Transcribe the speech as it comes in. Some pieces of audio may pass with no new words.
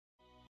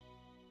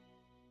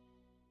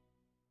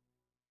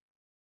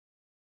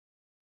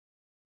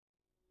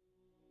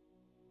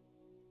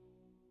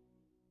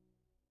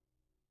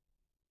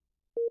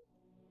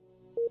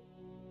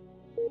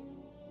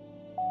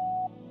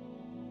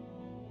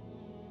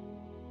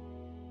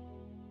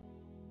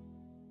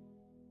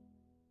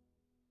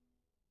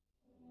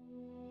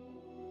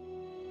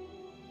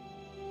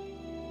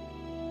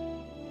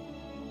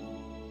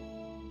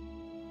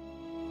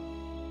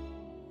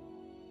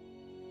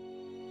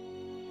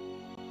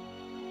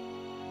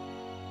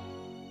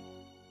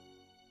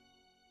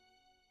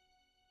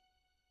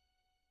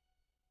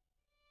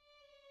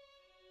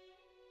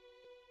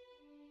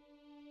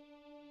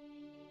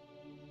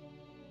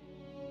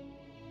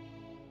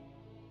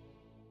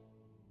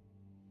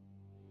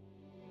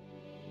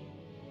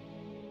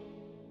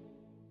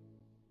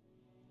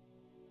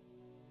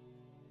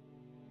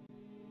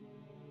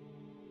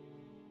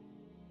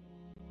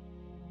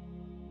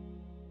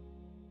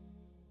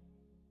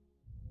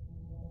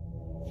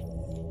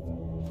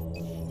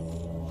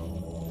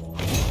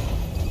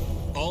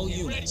All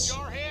units.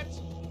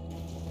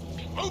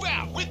 Move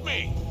out with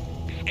me!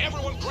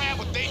 Everyone grab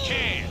what they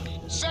can!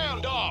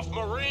 Sound off,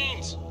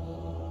 Marines!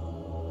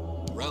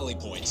 Rally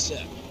point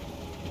set.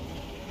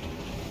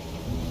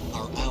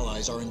 Our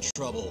allies are in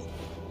trouble.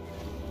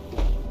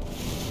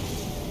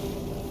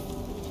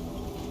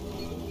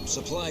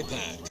 Supply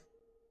pad.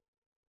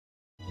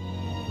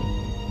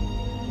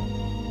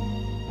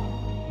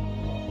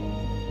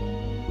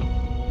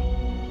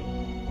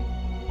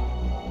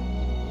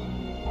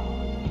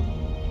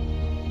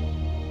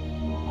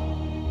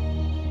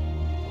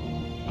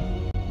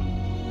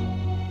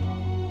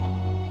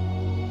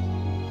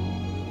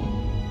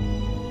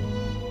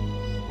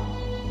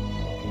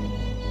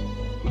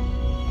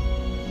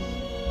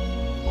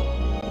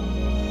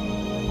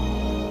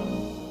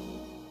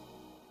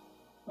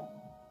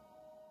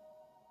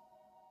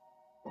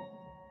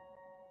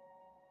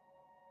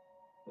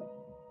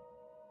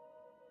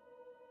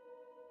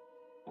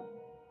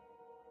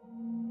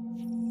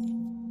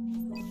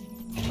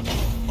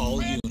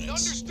 All units.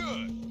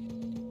 Understood.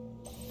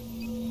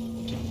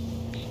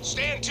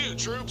 Stand to,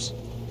 troops.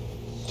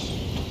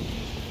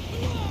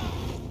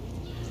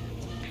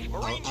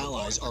 Our Marines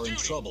allies are in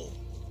duty. trouble.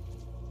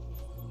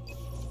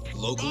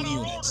 Local On our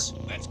units.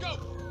 order. Let's go.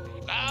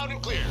 Loud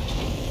and clear.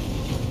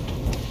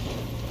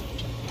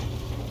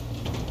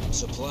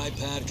 Supply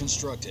pad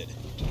constructed.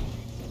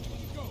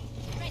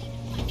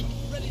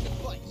 Ready to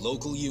fight.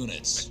 Local Let's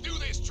units. do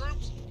this,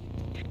 troops.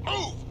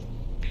 Move.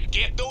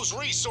 Get those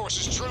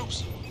resources,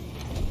 troops.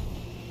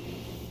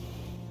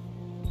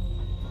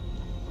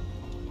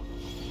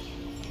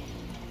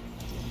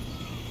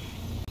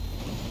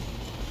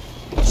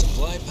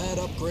 Supply pad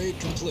upgrade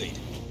complete.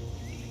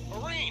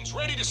 Marines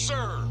ready to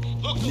serve.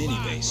 Look Mini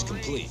alive, base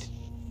Marines. complete.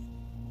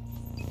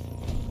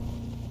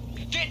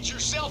 Get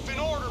yourself in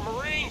order,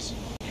 Marines.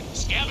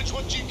 Scavenge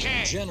what you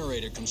can.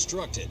 Generator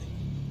constructed.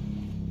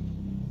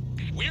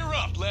 We're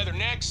up,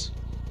 Leathernecks.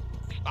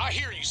 I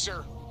hear you,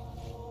 sir.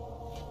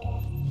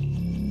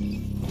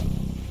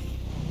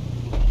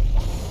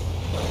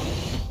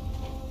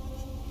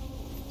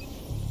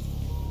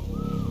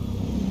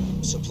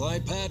 Supply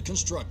pad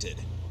constructed.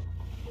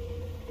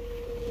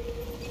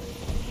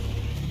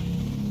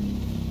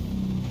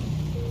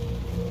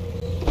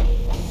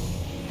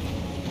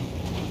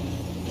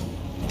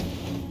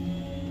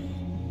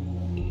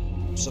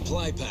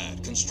 Supply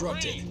pad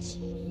constructed. Marines.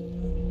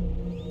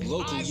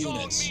 Local Eyes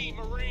units. on me,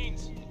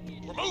 Marines.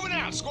 We're moving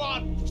out,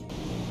 squad.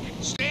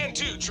 Stand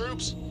to,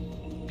 troops.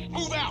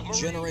 Move out, Marines.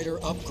 Generator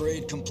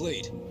upgrade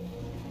complete.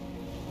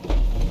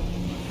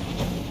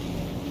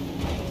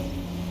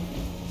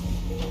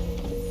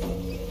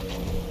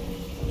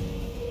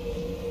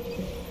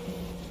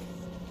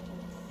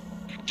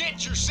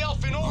 Get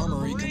yourself in order,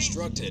 Armory Marines.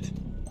 constructed.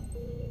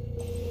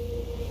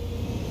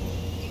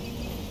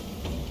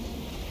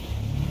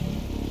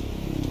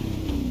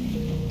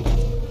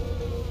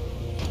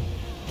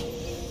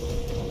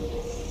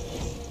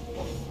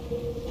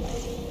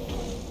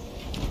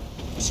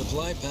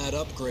 Supply pad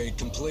upgrade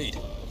complete.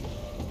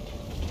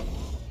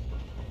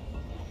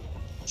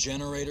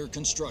 Generator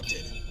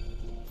constructed.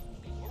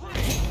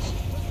 Marines.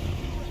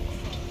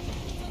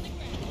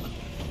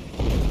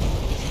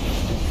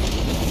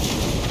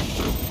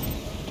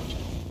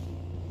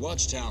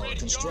 Watchtower Ready,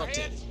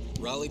 constructed.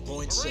 Jarheads? Rally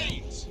point set.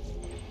 Marines.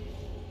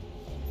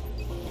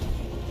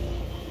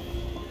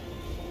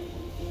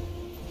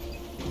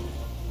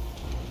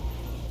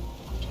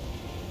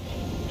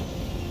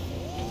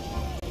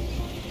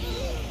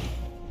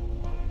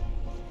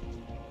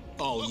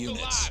 All Look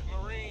units.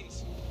 alive,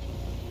 Marines.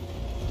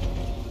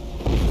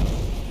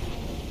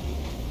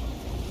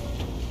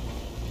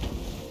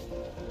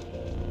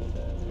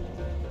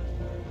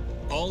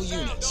 All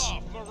Sound units.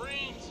 off,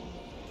 Marines.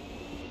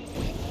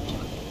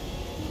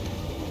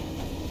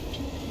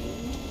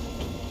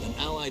 An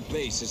allied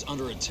base is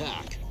under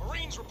attack.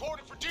 Marines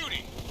reported for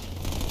duty.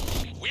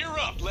 We're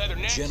up,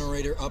 Leathernecks.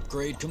 Generator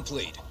upgrade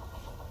complete.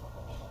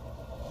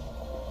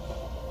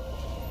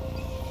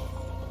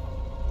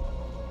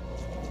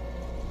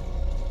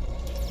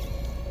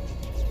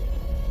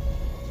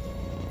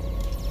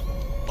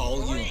 All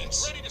Marines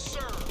units. ready to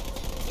serve.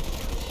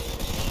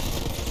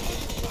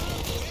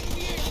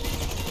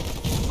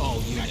 All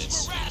Extra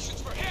units.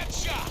 rations for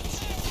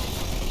headshots.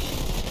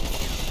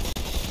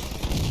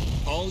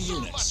 All Sir,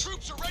 my units.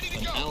 troops are ready to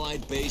An go.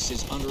 allied base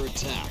is under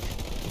attack.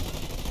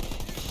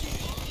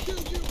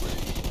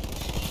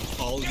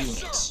 All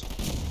Yes, units. sir.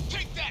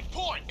 Take that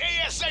point,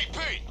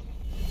 ASAP.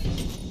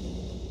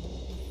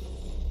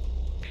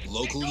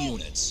 Local Get going.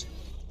 units.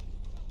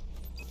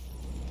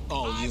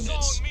 All Eyes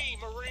units. on me,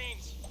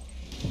 Marines.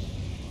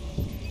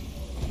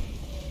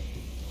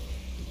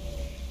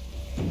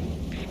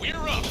 We're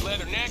up,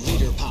 Leathernecks.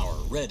 Leader power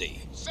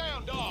ready.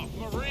 Sound off,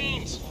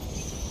 Marines.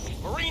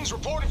 Marines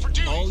reporting for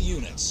duty. All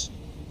units.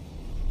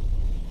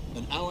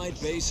 An allied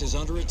base is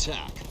under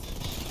attack.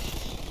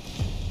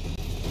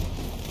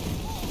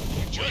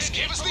 Just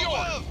give us the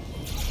order.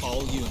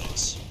 All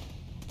units.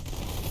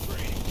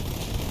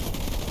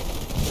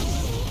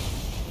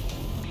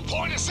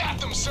 Point us at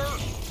them, sir.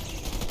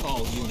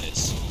 All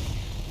units.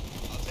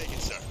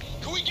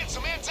 Can we get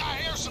some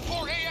anti-air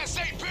support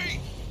ASAP?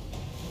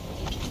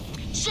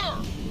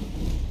 Sir!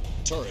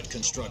 Turret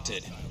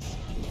constructed.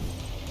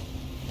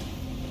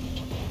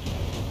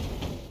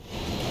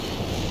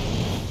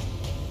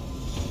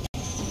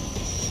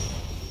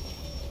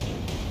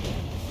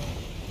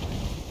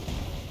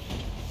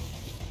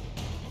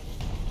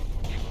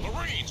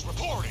 Marines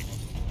reporting.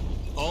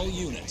 All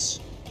units.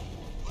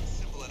 Looks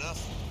simple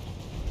enough.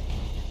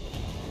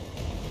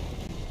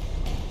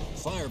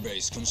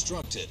 Firebase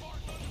constructed.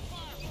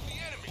 Fire from the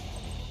enemy.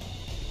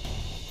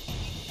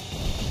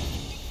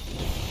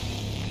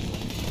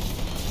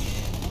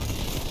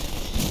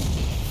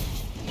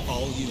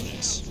 All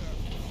units.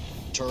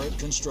 Turret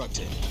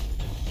constructed.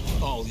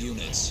 All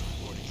units.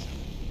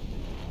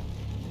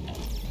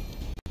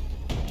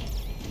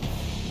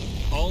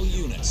 All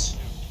units.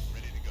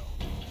 Ready to go.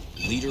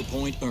 Leader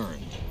point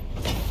earned.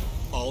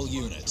 All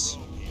units.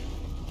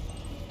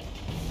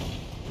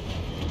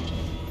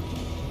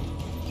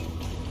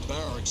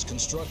 Barracks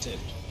constructed.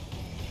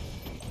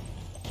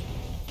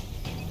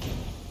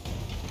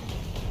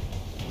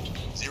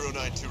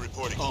 .092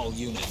 reporting. All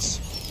units.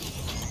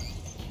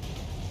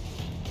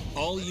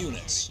 All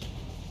units.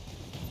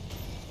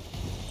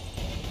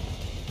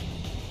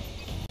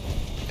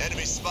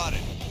 Enemy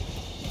spotted.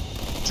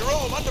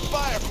 Jerome, under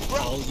fire from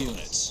ground. All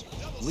units.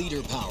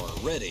 Leader power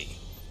ready.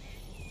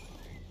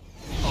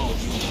 All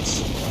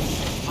units.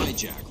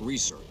 Hijack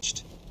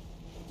researched.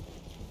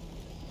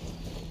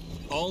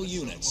 All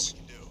units.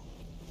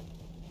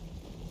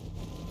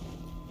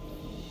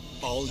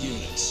 All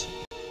units.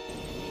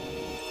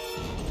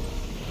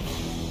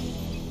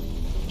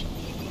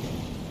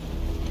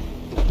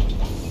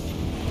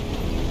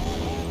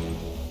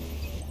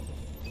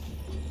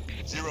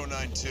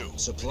 .092.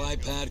 Supply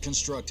pad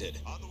constructed.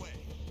 On the way.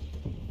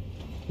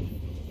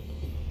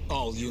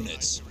 All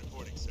units.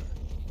 Reporting, sir.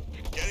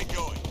 Get it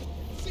going.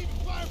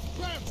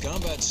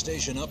 Combat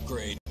station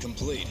upgrade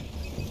complete.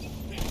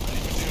 Ready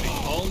for duty.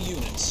 All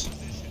units.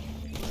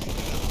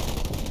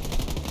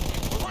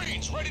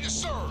 Marines ready to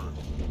serve.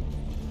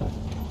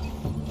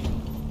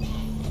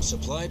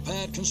 Supply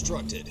pad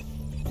constructed.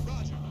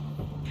 Roger.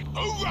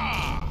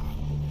 Hoorah!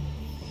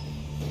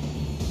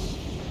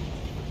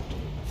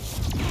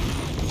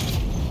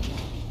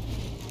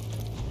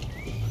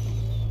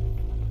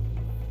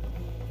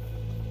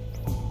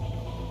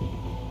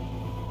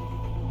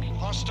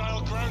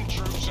 Hostile ground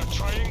troops are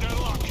trying their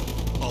luck.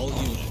 All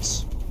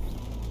units.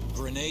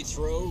 Grenade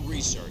throw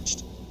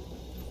researched.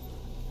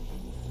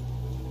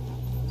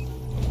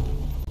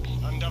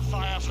 Under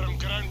fire from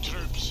ground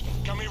troops.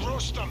 Can we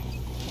roast them?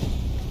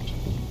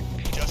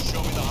 Just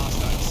show me the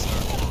hostiles, sir.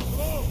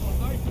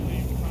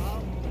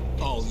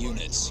 All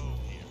units.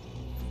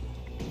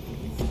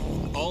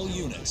 All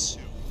units.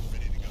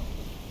 Ready to go.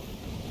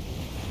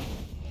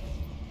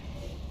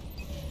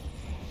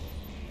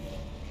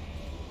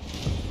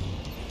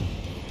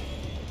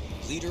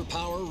 Leader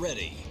power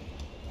ready.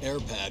 Air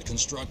pad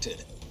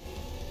constructed.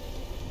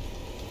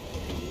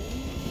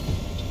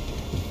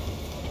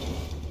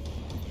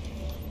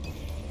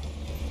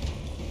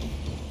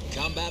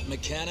 Combat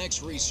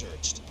mechanics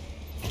researched.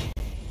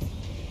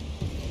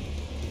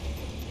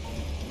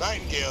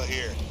 Nightingale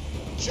here.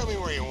 Show me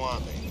where you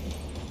want me.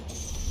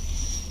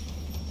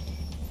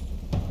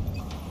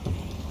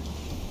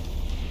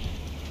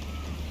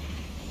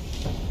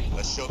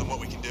 Let's show them what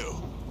we can do.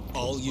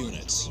 All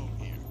units.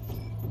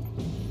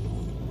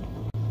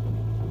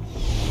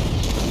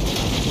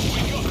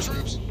 We got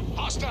troops.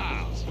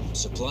 Hostiles.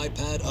 Supply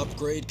pad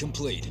upgrade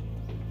complete.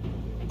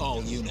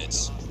 All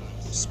units.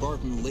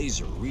 Spartan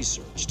laser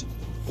researched.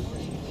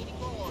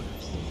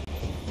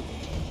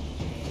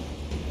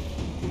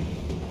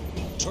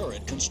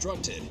 Turret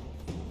constructed.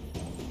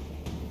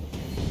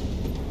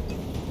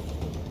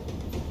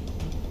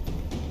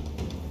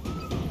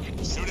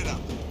 Suit it up.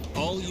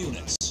 All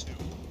units.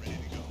 Ready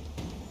to go.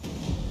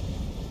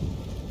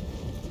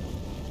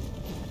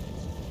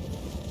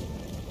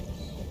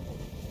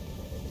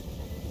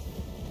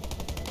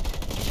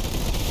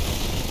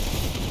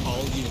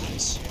 All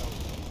units.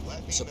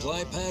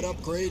 Supply pad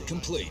upgrade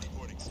complete.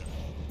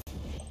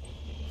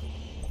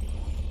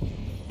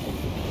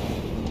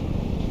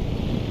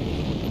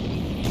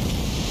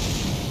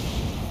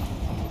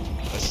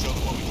 Let's show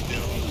them what we can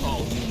do.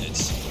 All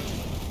units.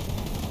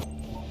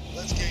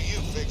 Let's get you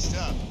fixed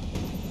up.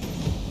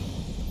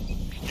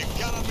 You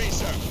count on me,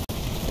 sir.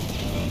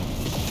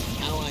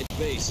 Allied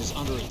base is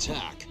under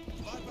attack.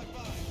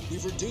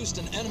 We've reduced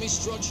an enemy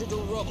structure to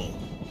rubble.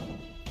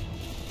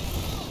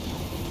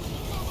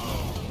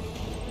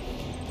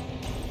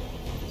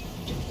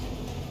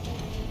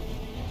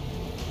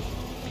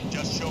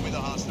 Just show me the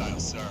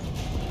hostiles, sir.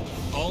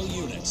 All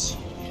units.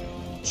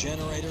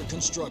 Generator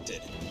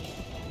constructed.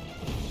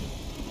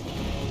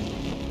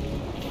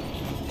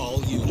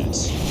 All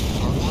units.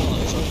 Our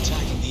allies are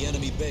attacking the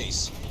enemy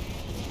base.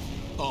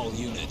 All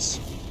units.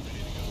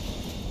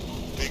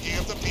 Picking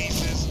up the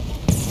pieces.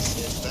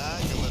 Sit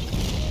back and let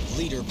the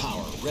Leader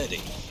power ready.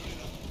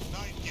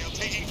 Nightingale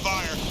taking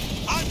fire.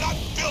 I'm not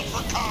built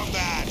for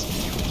combat.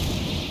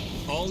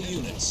 All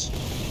units.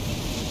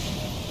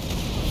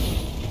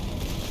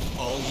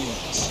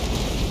 units.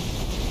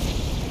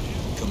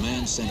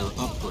 Command center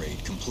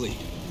upgrade complete.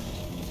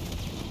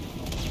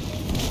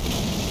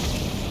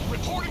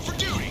 Reporting for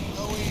duty.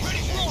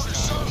 Ready for orders,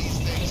 sir.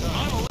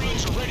 My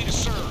Marines are ready to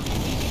serve.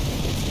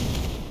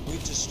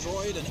 We've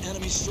destroyed an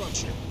enemy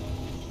structure.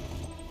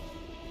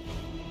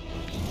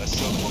 Let's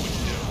show them what we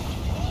can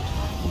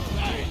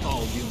do.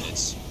 All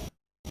units.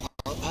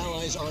 Our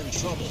allies are in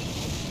trouble.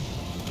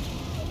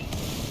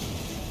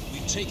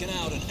 We've taken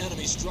out an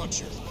enemy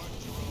structure.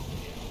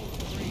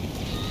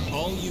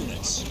 All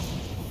units.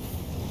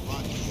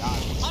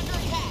 Under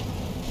attack.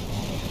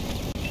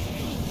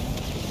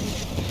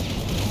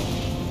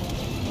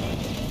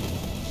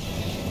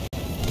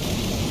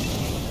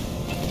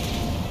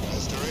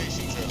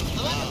 Restoration trip.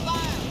 I'm under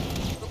fire.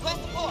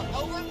 Request support.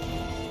 Over.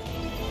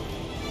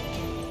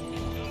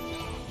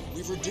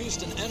 We've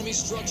reduced an enemy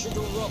structure to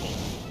rubble.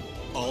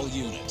 All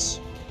units.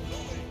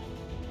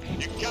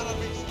 You gotta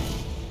be...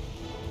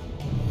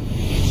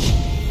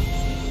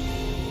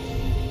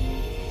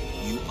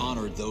 You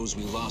honored those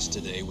we lost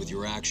today with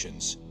your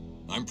actions.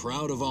 I'm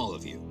proud of all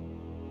of you.